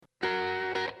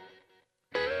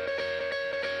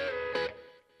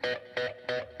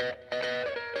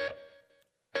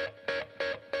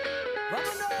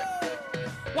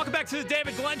to the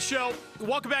David Glenn Show.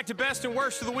 Welcome back to Best and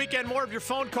Worst of the Weekend. More of your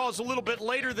phone calls a little bit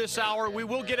later this hour. We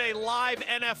will get a live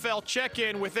NFL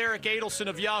check-in with Eric Adelson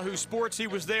of Yahoo Sports. He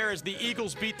was there as the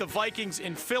Eagles beat the Vikings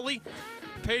in Philly.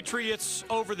 Patriots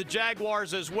over the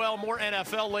Jaguars as well. More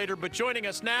NFL later. But joining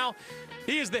us now,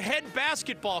 he is the head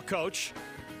basketball coach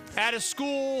at a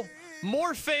school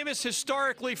more famous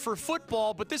historically for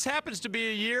football, but this happens to be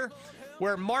a year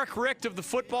where Mark Richt of the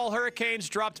Football Hurricanes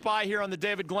dropped by here on the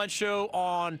David Glenn Show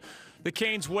on the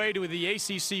Canes' way to the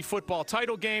ACC football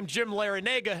title game. Jim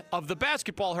Larranaga of the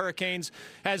Basketball Hurricanes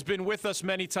has been with us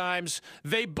many times.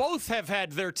 They both have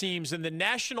had their teams in the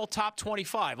national top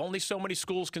 25. Only so many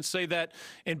schools can say that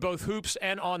in both hoops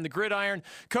and on the gridiron.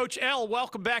 Coach L,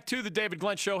 welcome back to the David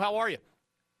Glenn Show. How are you?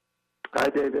 Hi,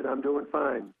 David. I'm doing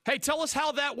fine. Hey, tell us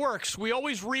how that works. We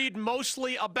always read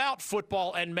mostly about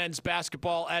football and men's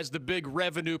basketball as the big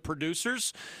revenue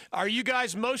producers. Are you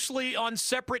guys mostly on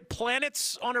separate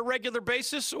planets on a regular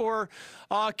basis, or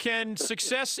can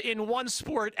success in one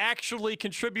sport actually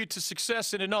contribute to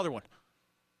success in another one?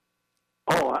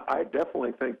 Oh, I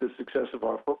definitely think the success of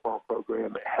our football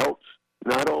program helps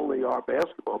not only our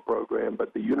basketball program,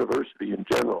 but the university in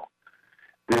general.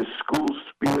 The school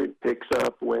spirit picks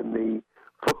up when the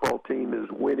football team is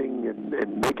winning and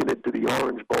making it to the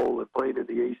Orange Bowl and playing in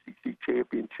the ACC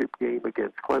championship game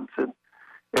against Clemson.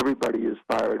 Everybody is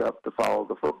fired up to follow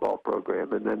the football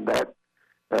program. And then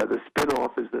the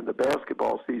spinoff is then the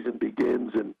basketball season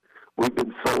begins, and we've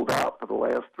been sold out for the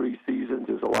last 3 seasons.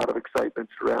 There's a lot of excitement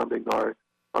surrounding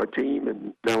our team,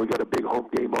 and now we got a big home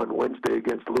game on Wednesday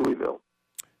against Louisville.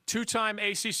 Two-time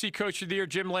ACC Coach of the Year,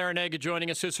 Jim Larranaga, joining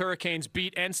us. His Hurricanes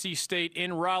beat NC State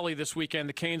in Raleigh this weekend.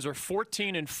 The Canes are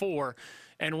 14-4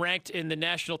 and ranked in the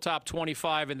national top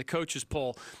 25 in the coaches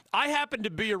poll. I happen to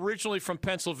be originally from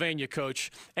Pennsylvania,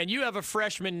 Coach, and you have a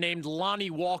freshman named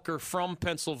Lonnie Walker from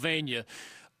Pennsylvania.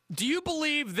 Do you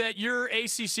believe that your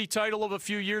ACC title of a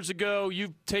few years ago,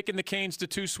 you've taken the Canes to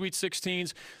 2 Sweet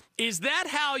 16s, is that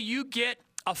how you get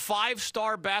a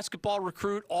 5-star basketball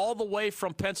recruit all the way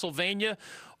from Pennsylvania?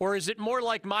 Or is it more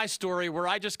like my story where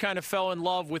I just kind of fell in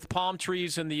love with palm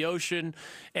trees and the ocean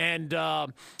and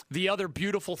the other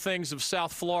beautiful things of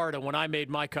South Florida when I made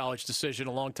my college decision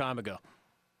a long time ago?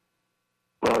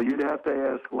 Well, you'd have to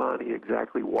ask Lonnie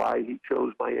exactly why he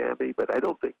chose Miami, but I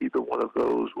don't think either one of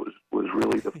those was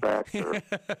really the factor.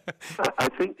 I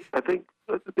think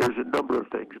there's a number of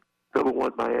things. Number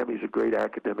one, Miami's a great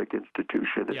academic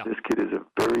institution, and This kid is a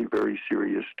very, very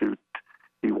serious student.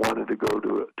 He wanted to go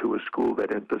to a school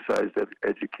that emphasized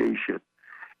education.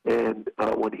 And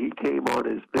when he came on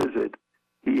his visit,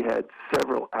 he had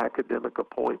several academic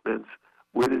appointments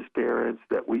with his parents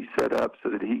that we set up so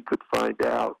that he could find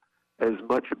out as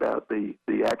much about the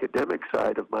academic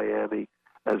side of Miami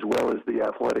as well as the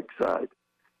athletic side.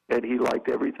 And he liked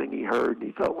everything he heard, and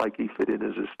he felt like he fit in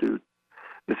as a student.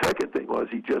 The second thing was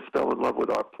he just fell in love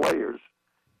with our players.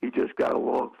 He just got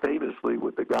along famously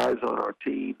with the guys on our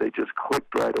team. They just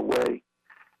clicked right away.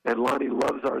 And Lonnie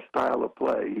loves our style of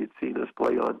play. He had seen us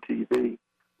play on TV,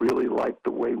 really liked the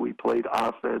way we played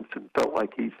offense and felt like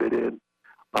he fit in.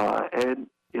 And,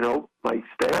 my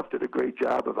staff did a great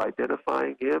job of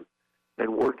identifying him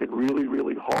and working really,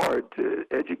 really hard to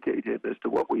educate him as to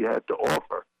what we had to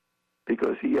offer,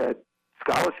 because he had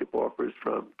scholarship offers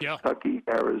from Kentucky,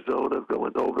 Arizona,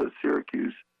 Villanova,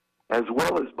 Syracuse, as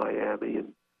well as Miami,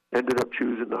 and ended up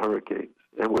choosing the Hurricanes.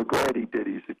 And we're glad he did.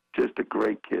 He's just a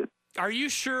great kid. Are you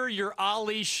sure your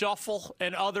Ali Shuffle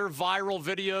and other viral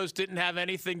videos didn't have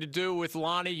anything to do with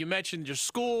Lonnie? You mentioned your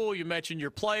school, you mentioned your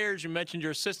players, you mentioned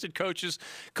your assistant coaches.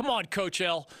 Come on, Coach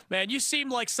L. Man, you seem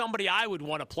like somebody I would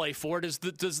want to play for. Does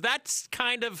that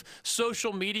kind of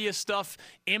social media stuff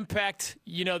impact,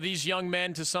 these young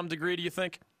men to some degree, do you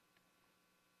think?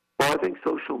 Well, I think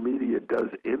social media does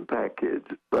impact kids,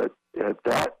 but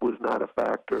that was not a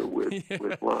factor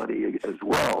with Lonnie as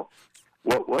well.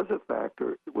 What was a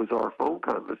factor was our phone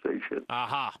conversation.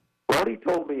 Lonnie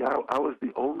told me I was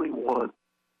the only one,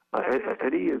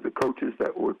 any of the coaches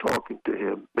that were talking to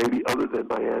him, maybe other than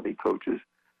Miami coaches,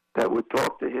 that would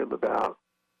talk to him about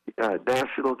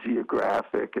National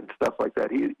Geographic and stuff like that.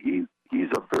 He's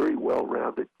a very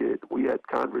well-rounded kid. We had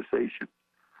conversations.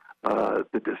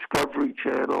 The Discovery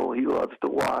Channel, he loves to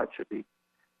watch. I mean,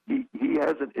 he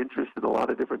has an interest in a lot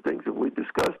of different things, and we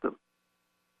discussed them.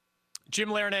 Jim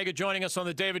Larranaga joining us on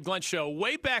the David Glenn Show.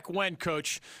 Way back when,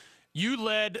 Coach, you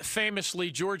led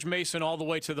famously George Mason all the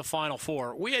way to the Final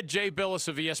Four. We had Jay Billis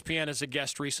of ESPN as a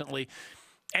guest recently,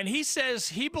 and he says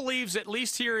he believes, at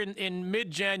least here in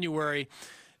mid-January,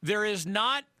 there is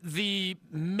not the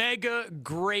mega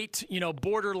great,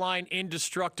 borderline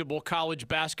indestructible college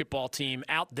basketball team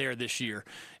out there this year.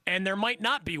 And there might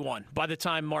not be one by the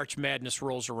time March Madness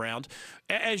rolls around.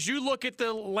 As you look at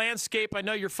the landscape, I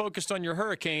know you're focused on your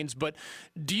Hurricanes, but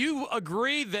do you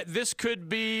agree that this could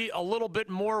be a little bit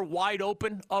more wide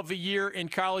open of a year in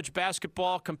college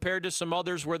basketball compared to some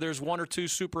others where there's one or two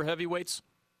super heavyweights?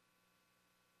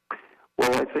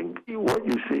 Well, I think what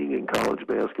you're seeing in college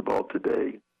basketball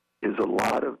today is a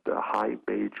lot of the high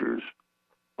majors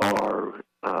are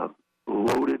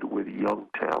loaded with young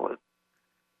talent,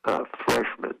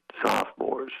 freshmen,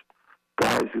 sophomores,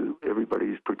 guys who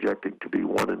everybody's projecting to be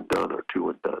one and done or two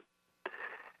and done.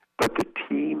 But the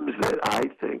teams that I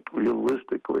think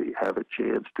realistically have a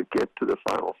chance to get to the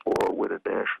Final Four or win a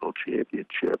national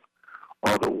championship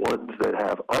are the ones that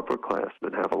have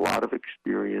upperclassmen, have a lot of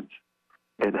experience,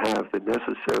 and have the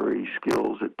necessary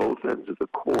skills at both ends of the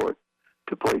court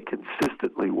to play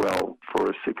consistently well for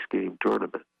a six-game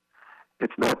tournament.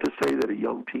 It's not to say that a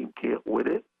young team can't win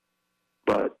it,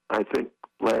 but I think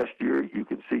last year you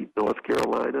could see North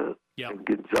Carolina and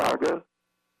Gonzaga,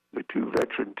 the two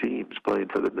veteran teams playing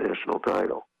for the national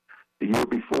title. The year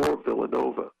before,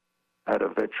 Villanova had a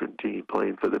veteran team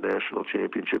playing for the national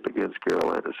championship against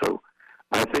Carolina. So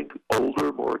I think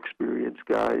older, more experienced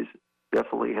guys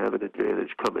definitely have an advantage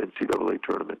come NCAA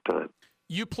tournament time.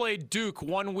 You played Duke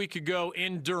 1 week ago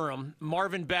in Durham.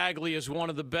 Marvin Bagley is one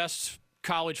of the best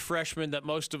college freshmen that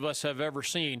most of us have ever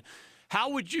seen. How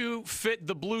would you fit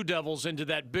the Blue Devils into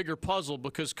that bigger puzzle?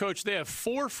 Because, Coach, they have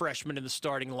 4 freshmen in the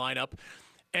starting lineup,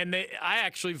 and I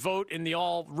actually vote in the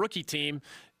all-rookie team.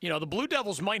 The Blue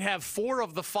Devils might have 4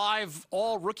 of the 5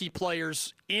 all-rookie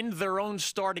players in their own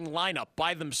starting lineup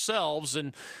by themselves,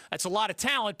 and that's a lot of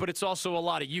talent, but it's also a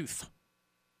lot of youth.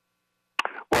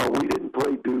 Well, we didn't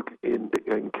play Duke in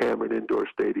Cameron Indoor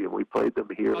Stadium. We played them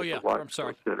here at the Watkins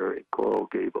Center in Coral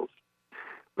Gables.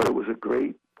 But it was a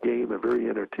great game, a very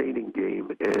entertaining game,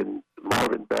 and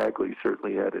Marvin Bagley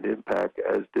certainly had an impact,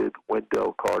 as did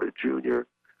Wendell Carter Jr.,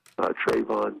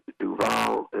 Trayvon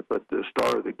Duval, but the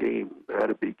star of the game had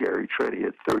to be Gary Trent. He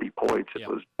had 30 points and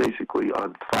was basically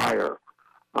on fire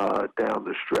down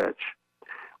the stretch.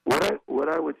 What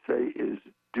I would say is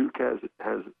Duke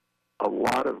has a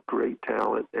lot of great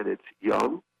talent, and it's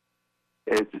young.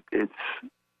 It's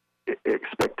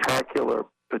spectacular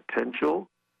potential,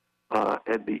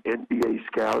 and the NBA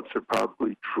scouts are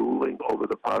probably drooling over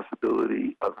the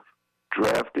possibility of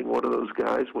drafting one of those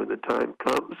guys when the time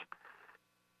comes.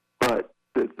 But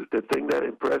the thing that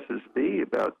impresses me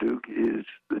about Duke is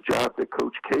the job that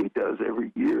Coach K does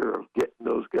every year of getting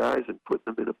those guys and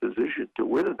putting them in a position to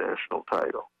win a national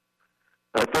title.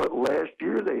 I thought last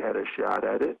year they had a shot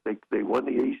at it. They won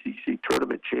the ACC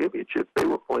tournament championship. They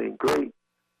were playing great,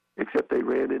 except they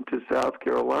ran into South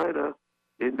Carolina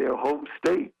in their home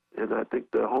state. And I think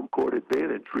the home court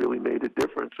advantage really made a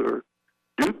difference, or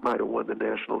Duke might have won the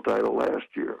national title last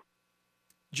year.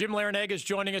 Jim Larranaga is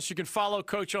joining us. You can follow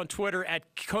Coach on Twitter at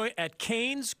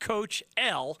Canes Coach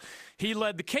L. He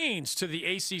led the Canes to the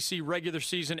ACC regular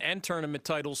season and tournament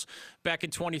titles back in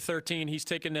 2013. He's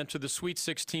taken them to the Sweet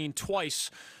 16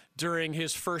 twice during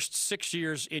his first 6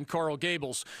 years in Coral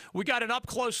Gables. We got an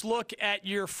up-close look at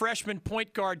your freshman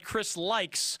point guard, Chris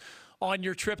Likes, on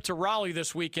your trip to Raleigh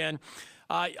this weekend.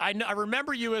 I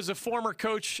remember you as a former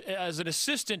coach, as an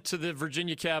assistant to the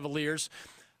Virginia Cavaliers.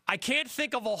 I can't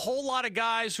think of a whole lot of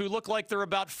guys who look like they're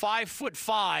about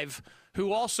 5'5"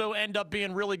 who also end up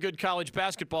being really good college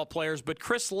basketball players. But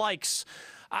Chris Likes,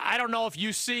 I don't know if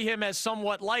you see him as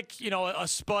somewhat like, a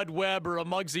Spud Webb or a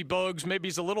Muggsy Bogues. Maybe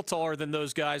he's a little taller than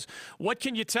those guys. What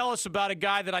can you tell us about a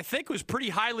guy that I think was pretty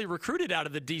highly recruited out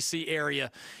of the D.C.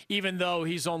 area, even though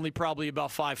he's only probably about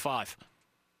 5'5"?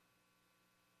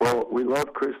 Well, we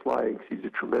love Chris Likes. He's a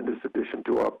tremendous addition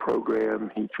to our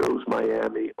program. He chose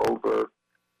Miami over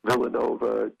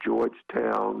Villanova,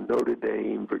 Georgetown, Notre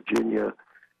Dame, Virginia,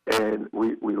 and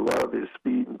we love his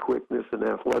speed and quickness and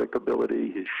athletic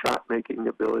ability, his shot-making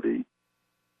ability,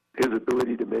 his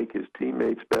ability to make his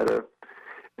teammates better.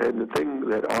 And the thing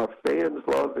that our fans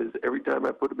love is every time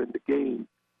I put him in the game,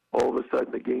 all of a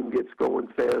sudden the game gets going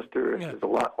faster, and there's a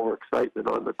lot more excitement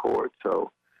on the court.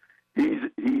 So he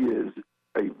is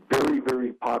a very,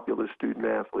 very popular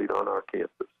student-athlete on our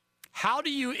campus. How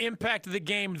do you impact the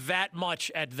game that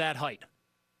much at that height?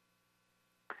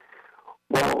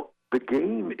 Well, the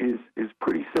game is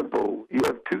pretty simple. You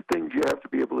have two things you have to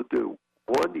be able to do.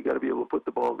 One, you got to be able to put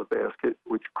the ball in the basket,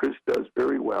 which Chris does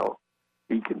very well.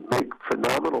 He can make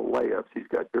phenomenal layups. He's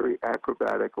got very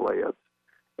acrobatic layups,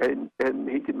 and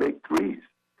he can make threes.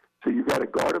 So you got to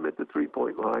guard him at the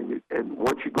three-point line, and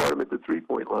once you guard him at the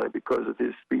three-point line, because of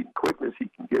his speed and quickness, he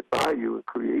can get by you and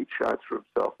create shots for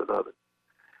himself and others.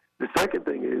 The second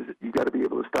thing is you got to be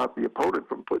able to stop the opponent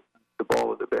from putting the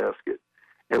ball in the basket.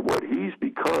 And what he's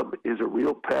become is a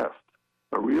real pest,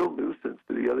 a real nuisance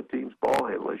to the other team's ball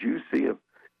handlers. You see him,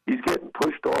 he's getting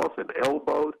pushed off and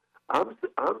elbowed. I'm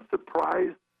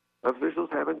surprised officials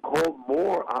haven't called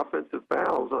more offensive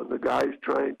fouls on the guys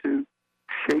trying to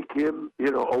shake him,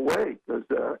 away,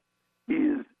 because he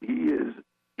is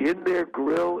in their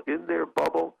grill, in their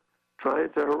bubble, trying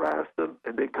to harass them,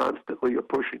 and they constantly are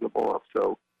pushing him off.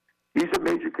 So he's a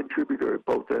major contributor at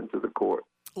both ends of the court.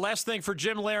 Last thing for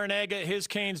Jim Larranaga, his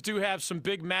Canes do have some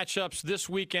big matchups this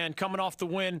weekend, coming off the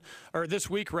win at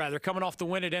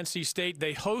NC State.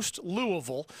 They host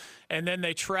Louisville, and then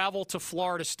they travel to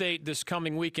Florida State this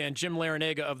coming weekend. Jim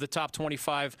Larranaga of the Top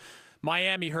 25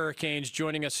 Miami Hurricanes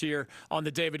joining us here on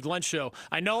the David Glenn Show.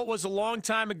 I know it was a long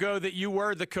time ago that you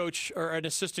were the coach or an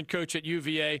assistant coach at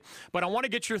UVA, but I want to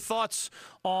get your thoughts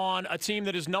on a team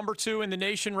that is number 2 in the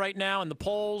nation right now in the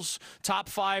polls, top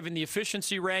 5 in the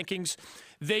efficiency rankings.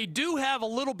 They do have a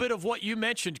little bit of what you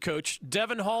mentioned, Coach.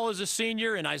 Devin Hall is a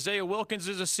senior, and Isaiah Wilkins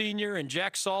is a senior, and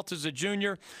Jack Salt is a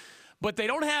junior. But they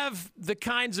don't have the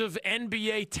kinds of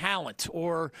NBA talent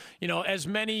or, as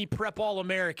many prep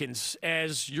All-Americans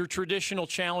as your traditional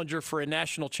challenger for a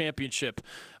national championship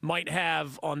might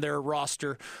have on their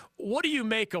roster. What do you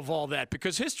make of all that?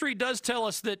 Because history does tell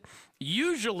us that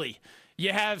usually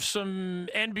you have some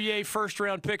NBA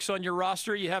first-round picks on your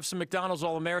roster. You have some McDonald's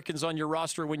All-Americans on your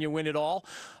roster when you win it all.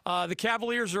 The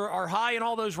Cavaliers are high in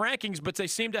all those rankings, but they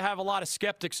seem to have a lot of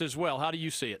skeptics as well. How do you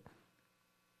see it?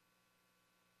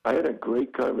 I had a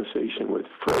great conversation with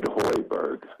Fred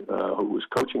Hoiberg, who was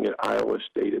coaching at Iowa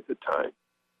State at the time,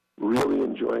 really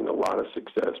enjoying a lot of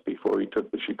success before he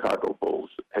took the Chicago Bulls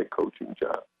head coaching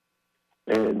job.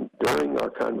 And during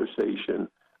our conversation,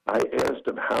 I asked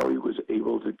him how he was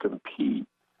able to compete,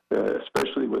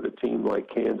 especially with a team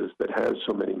like Kansas that has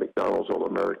so many McDonald's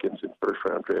All-Americans and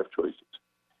first-round draft choices.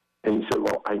 And he said,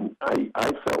 well,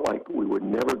 I felt like we were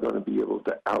never going to be able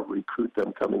to out-recruit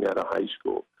them coming out of high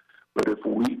school. But if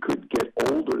we could get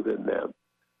older than them,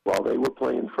 while they were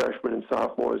playing freshmen and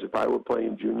sophomores, if I were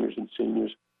playing juniors and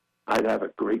seniors, I'd have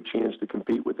a great chance to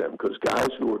compete with them. Because guys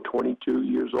who are 22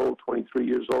 years old, 23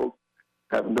 years old,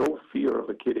 have no fear of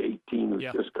a kid 18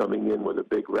 who's just coming in with a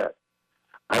big rep.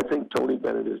 I think Tony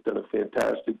Bennett has done a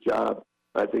fantastic job.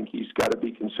 I think he's got to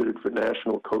be considered for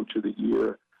National Coach of the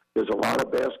Year. There's a lot of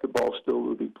basketball still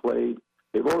to be played.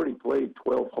 They've already played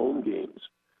 12 home games.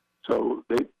 So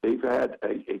they've had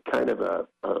a kind of a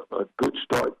good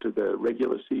start to the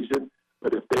regular season.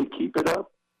 But if they keep it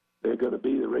up, they're going to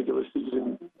be the regular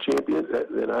season champions.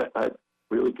 Then I'd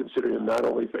really consider him not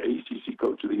only for ACC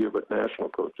Coach of the Year, but National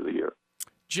Coach of the Year.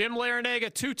 Jim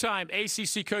Larranaga, 2-time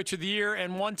ACC Coach of the Year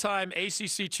and 1-time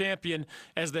ACC champion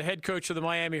as the head coach of the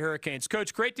Miami Hurricanes.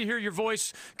 Coach, great to hear your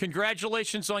voice.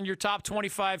 Congratulations on your top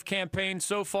 25 campaign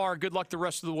so far. Good luck the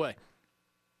rest of the way.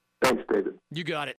 Thanks, David. You got it.